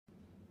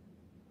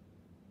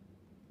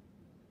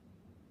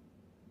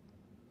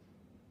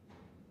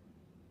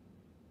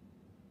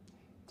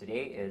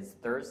Today is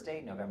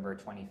Thursday, November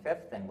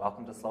 25th, and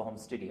welcome to Slow Home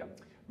Studio.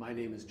 My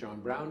name is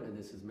John Brown, and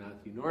this is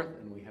Matthew North,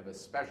 and we have a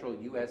special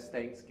U.S.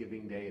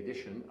 Thanksgiving Day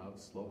edition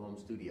of Slow Home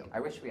Studio. I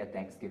wish we had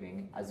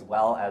Thanksgiving as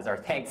well as our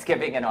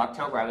Thanksgiving in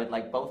October. I would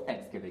like both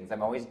Thanksgivings.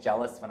 I'm always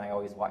jealous when I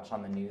always watch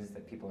on the news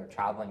that people are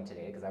traveling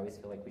today, because I always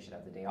feel like we should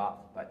have the day off,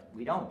 but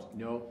we don't.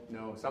 No,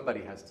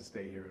 somebody has to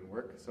stay here and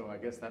work, so I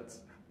guess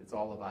it's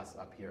all of us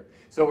up here.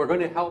 So we're going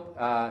to help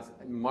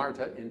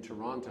Marta in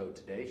Toronto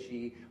today.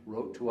 She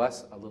wrote to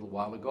us a little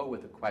while ago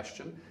with a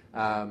question.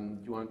 Do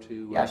you want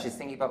to... Yeah, she's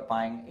thinking about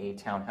buying a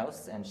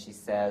townhouse, and she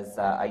says,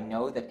 I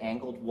know that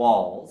angled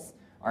walls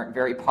aren't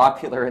very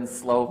popular in the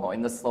slow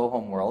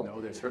home world.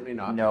 No, they're certainly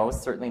not. No,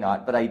 certainly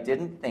not. But I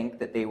didn't think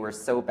that they were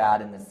so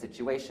bad in this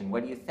situation.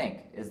 What do you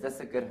think? Is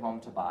this a good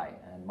home to buy?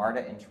 And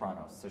Marta in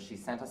Toronto. So she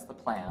sent us the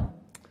plan,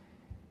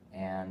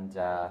 and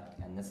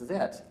this is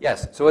it.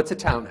 Yes, so it's a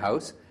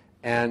townhouse,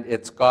 and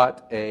it's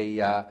got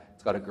a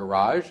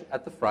garage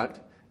at the front,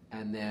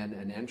 and then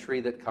an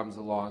entry that comes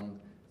along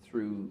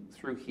through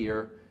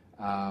here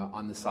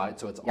on the side.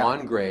 So it's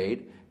on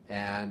grade,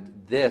 and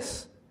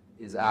this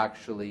is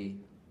actually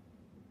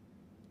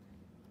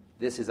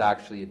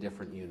a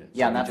different unit.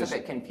 Yeah, so and that's a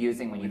bit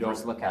confusing when you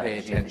first look at it. Pay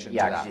attention to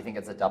yeah, that. because you think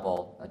it's a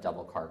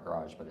double car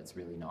garage, but it's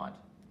really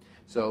not.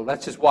 So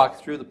let's just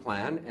walk through the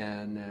plan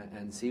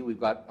and see. We've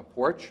got a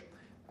porch.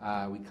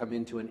 We come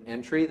into an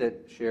entry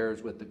that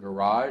shares with the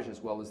garage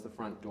as well as the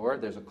front door.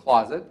 There's a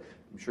closet.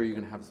 I'm sure you're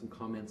going to have some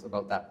comments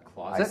about that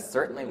closet. I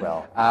certainly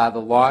will. The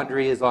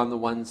laundry is on the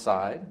one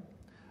side,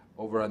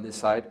 over on this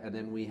side, and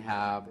then we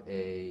have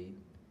a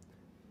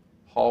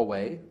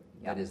hallway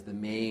that is the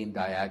main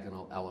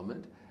diagonal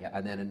element,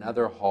 and then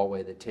another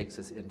hallway that takes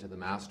us into the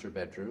master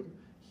bedroom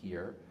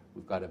here.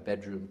 We've got a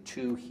bedroom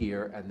 2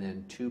 here, and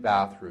then 2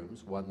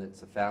 bathrooms, one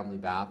that's a family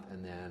bath,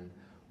 and then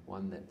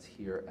one that's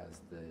here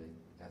as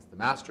the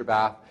master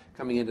bath.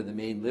 Coming into the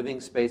main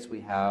living space, we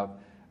have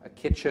a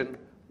kitchen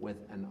with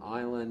an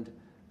island,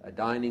 a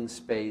dining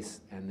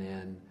space, and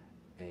then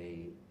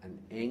an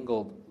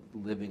angled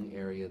living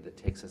area that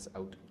takes us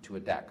out to a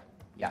deck.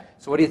 Yeah.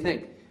 So what do you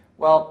think?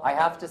 Well, I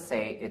have to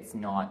say it's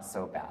not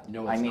so bad.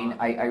 No, it's not.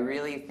 I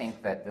really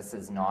think that this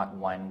is not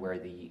one where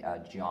the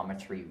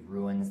geometry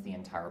ruins the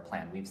entire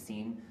plan. We've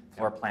seen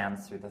floor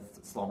plans through the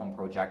Slow Home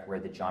project where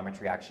the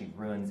geometry actually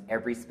ruins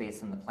every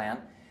space in the plan.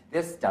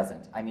 This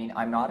doesn't. I mean,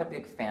 I'm not a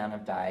big fan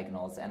of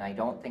diagonals, and I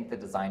don't think the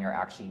designer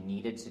actually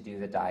needed to do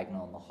the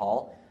diagonal in the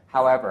hall.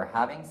 However,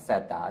 having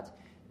said that,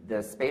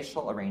 the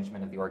spatial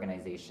arrangement of the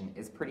organization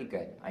is pretty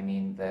good. I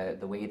mean,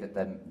 the way that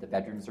the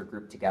bedrooms are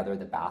grouped together,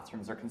 the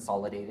bathrooms are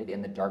consolidated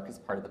in the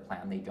darkest part of the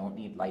plan. They don't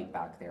need light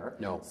back there.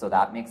 No. So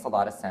that makes a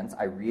lot of sense.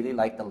 I really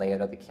like the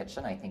layout of the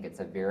kitchen. I think it's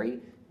a very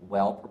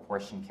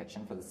well-proportioned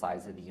kitchen for the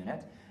size of the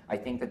unit. I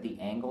think that the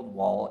angled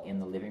wall in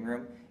the living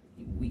room,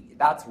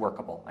 that's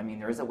workable. I mean,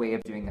 there is a way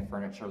of doing the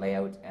furniture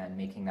layout and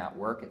making that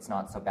work. It's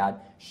not so bad.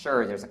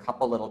 Sure, there's a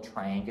couple little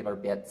triangular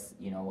bits,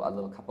 you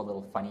know, couple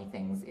little funny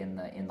things in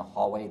the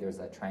hallway. There's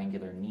a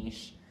triangular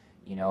niche,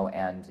 you know,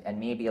 and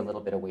maybe a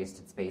little bit of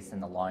wasted space in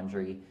the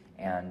laundry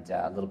and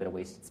a little bit of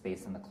wasted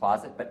space in the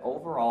closet. But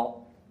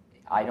overall,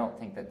 I don't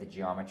think that the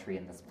geometry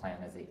in this plan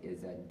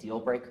is a deal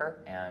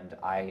breaker, and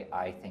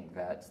I think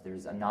that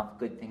there's enough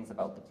good things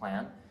about the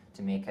plan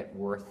to make it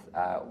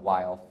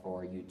worthwhile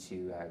for you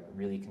to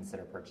really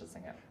consider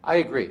purchasing it. I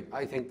agree.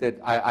 I think that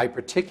I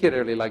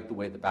particularly like the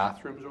way the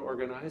bathrooms are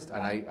organized,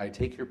 and I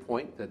take your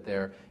point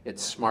that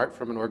it's smart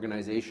from an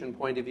organization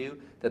point of view,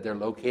 that they're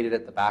located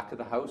at the back of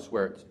the house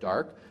where it's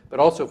dark. But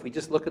also, if we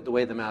just look at the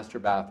way the master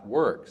bath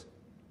works,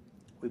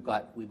 we've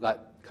got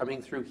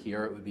coming through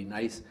here, it would be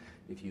nice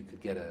if you could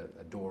get a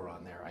door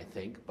on there, I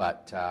think,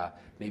 but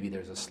maybe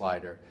there's a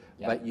slider.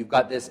 Yep. But you've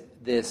got this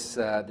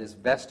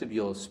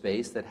vestibule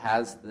space that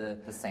has the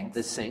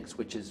sinks,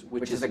 which is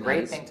a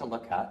great thing to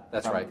look at.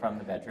 That's right. From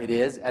the bedroom. It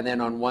is, and then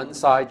on one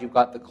side you've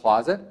got the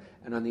closet,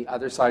 and on the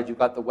other side you've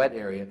got the wet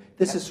area.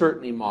 This is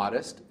certainly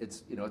modest.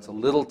 It's it's a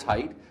little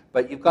tight,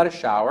 but you've got a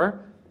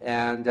shower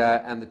and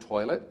the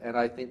toilet, and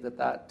I think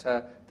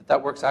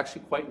that works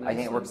actually quite nicely. I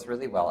think it works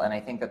really well, and I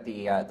think that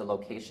the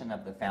location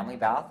of the family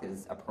bath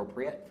is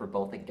appropriate for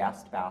both a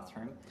guest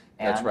bathroom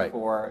and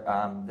for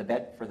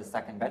the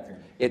second bedroom.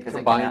 It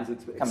combines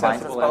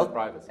accessible and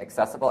private.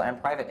 Accessible and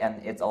private,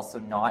 and it's also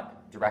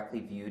not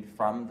directly viewed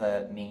from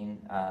the main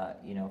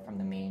from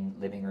the main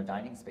living or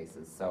dining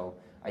spaces. So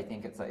I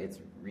think it's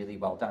really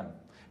well done.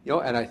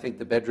 And I think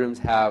the bedrooms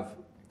have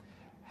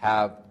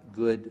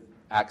good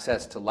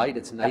access to light.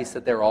 It's nice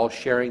that they're all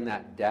sharing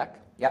that deck.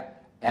 Yep.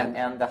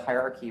 And the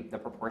hierarchy, the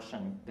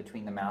proportion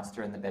between the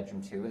master and the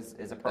bedroom 2 is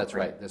appropriate. That's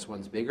right. This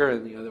one's bigger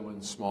and the other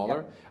one's smaller.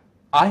 Yep.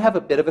 I have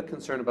a bit of a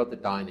concern about the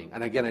dining.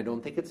 And again, I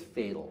don't think it's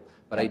fatal,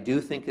 but I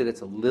do think that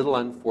it's a little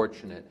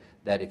unfortunate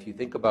that if you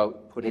think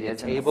about putting a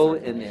table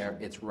in there,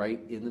 it's right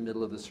in the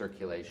middle of the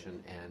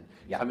circulation, and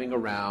coming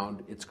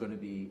around, it's going to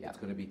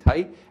be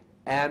tight.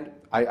 And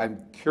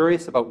I'm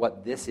curious about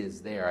what this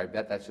is there. I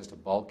bet that's just a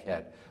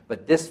bulkhead.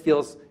 But this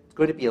feels it's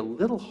going to be a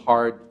little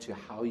hard to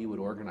how you would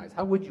organize.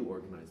 How would you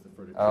organize the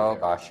furniture? Oh,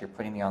 gosh, you're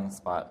putting me on the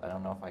spot. I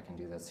don't know if I can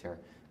do this here.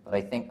 But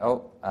I think,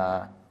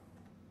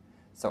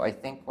 so I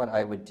think what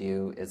I would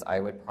do is I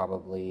would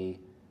probably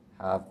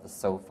have the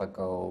sofa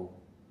go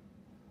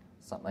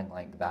something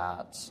like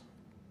that,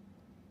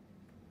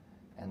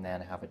 and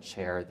then have a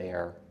chair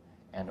there,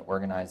 and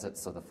organize it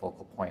so the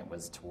focal point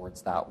was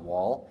towards that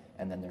wall,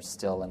 and then there's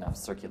still enough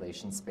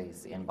circulation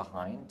space in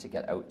behind to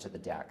get out to the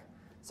deck.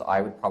 So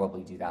I would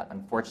probably do that.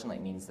 Unfortunately,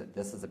 it means that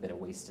this is a bit of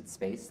wasted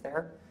space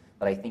there,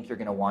 but I think you're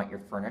going to want your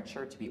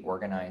furniture to be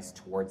organized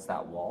towards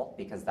that wall,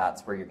 because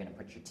that's where you're going to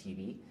put your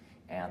TV,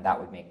 and that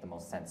would make the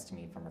most sense to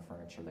me from a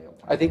furniture layout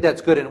point. I think that's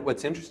good, and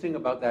what's interesting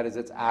about that is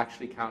it's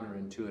actually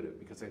counterintuitive,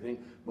 because I think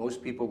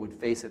most people would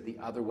face it the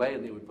other way,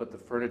 and they would put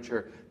that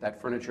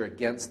furniture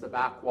against the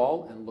back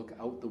wall and look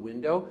out the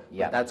window.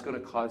 Yeah. But that's going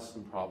to cause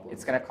some problems.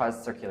 It's going to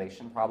cause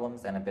circulation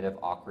problems and a bit of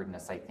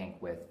awkwardness, I think,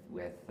 with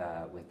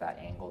that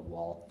angled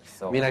wall.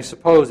 So, I mean, I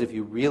suppose if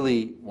you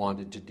really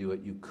wanted to do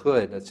it, you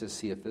could, let's just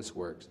see if this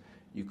works,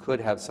 you could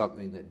have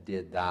something that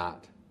did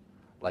that,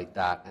 like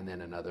that, and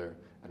then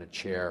a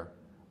chair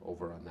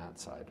over on that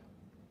side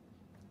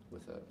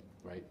with a,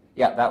 right?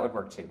 Yeah, that would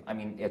work too. I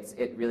mean,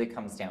 it really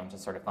comes down to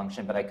sort of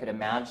function, but I could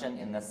imagine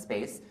in this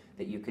space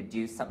that you could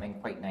do something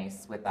quite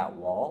nice with that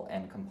wall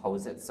and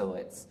compose it so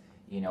it's,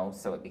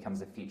 so it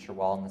becomes a feature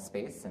wall in the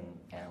space, and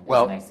it's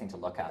a nice thing to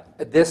look at.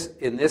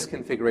 In this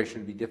configuration,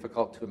 it'd be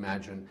difficult to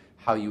imagine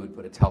how you would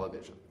put a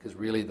television, because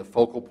really the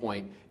focal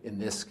point in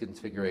this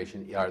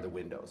configuration are the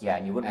windows. Yeah,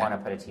 and you wouldn't want to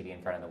put a TV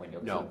in front of the window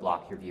because it would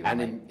block your view.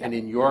 And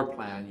in your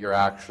plan, you're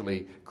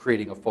actually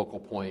creating a focal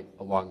point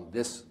along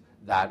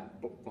that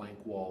blank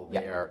wall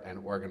there, and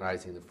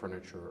organizing the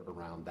furniture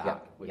around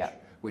that,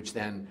 which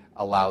then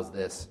allows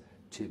this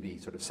to be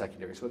sort of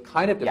secondary. So it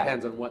kind of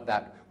depends on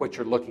what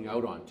you're looking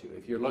out onto.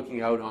 If you're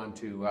looking out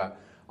onto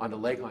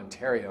Lake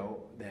Ontario,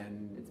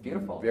 then it's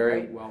beautiful.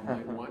 Very well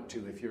might want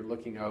to. If you're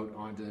looking out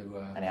onto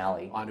an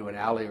alley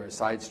or a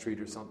side street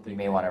or something, you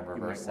may want to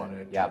reverse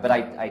it. Yeah, but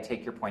I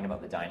take your point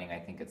about the dining. I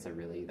think that's a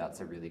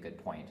really good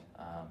point,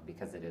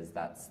 because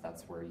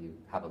that's where you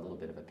have a little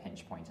bit of a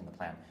pinch point in the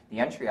plan. The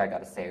entry, I got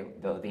to say,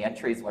 though, the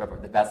entry is one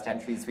of the best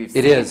entries we've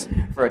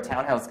seen for a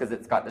townhouse, because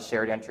it's got the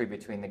shared entry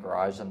between the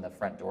garage and the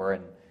front door,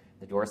 and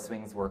the door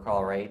swings work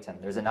all right, and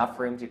there's enough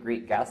room to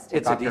greet guests.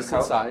 It's a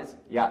decent size.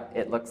 Yeah,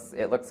 it looks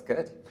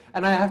good.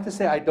 And I have to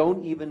say, I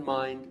don't even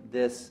mind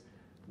this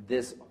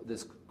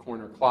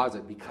corner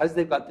closet, because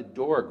they've got the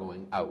door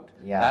going out.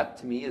 Yeah. That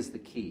to me is the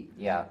key.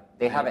 Yeah,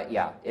 they have it.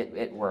 Yeah,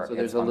 it works. So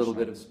there's a little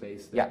bit of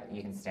space there. Yeah,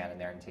 you can stand in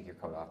there and take your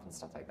coat off and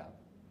stuff like that.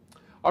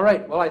 All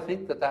right. Well, I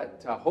think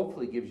that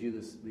hopefully gives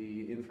you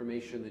the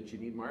information that you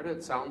need, Marta.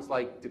 It sounds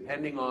like,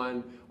 depending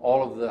on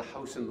all of the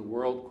house in the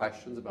world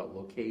questions about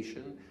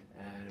location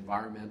and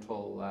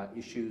environmental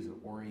issues and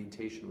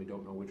orientation, we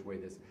don't know which way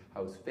this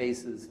house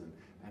faces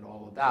and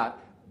all of that,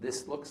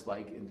 this looks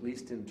like, at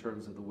least in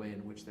terms of the way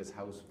in which this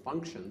house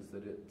functions,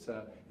 that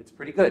it's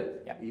pretty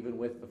good, even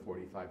with the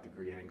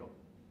 45-degree angle.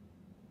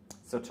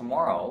 So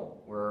tomorrow,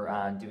 we're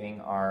doing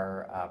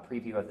our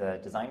preview of the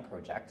design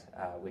project,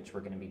 which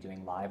we're going to be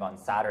doing live on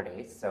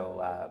Saturday.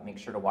 So make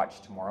sure to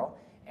watch tomorrow.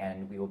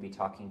 And we will be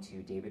talking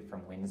to David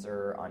from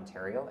Windsor,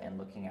 Ontario, and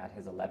looking at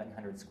his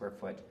 1,100 square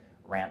foot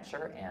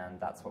rancher. And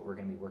that's what we're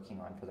going to be working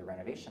on for the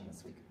renovation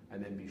this week.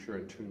 And then be sure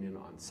and tune in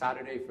on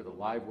Saturday for the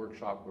live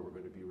workshop, where we're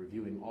going to be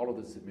reviewing all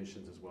of the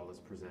submissions as well as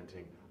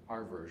presenting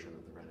our version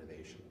of the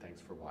renovation.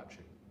 Thanks for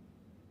watching.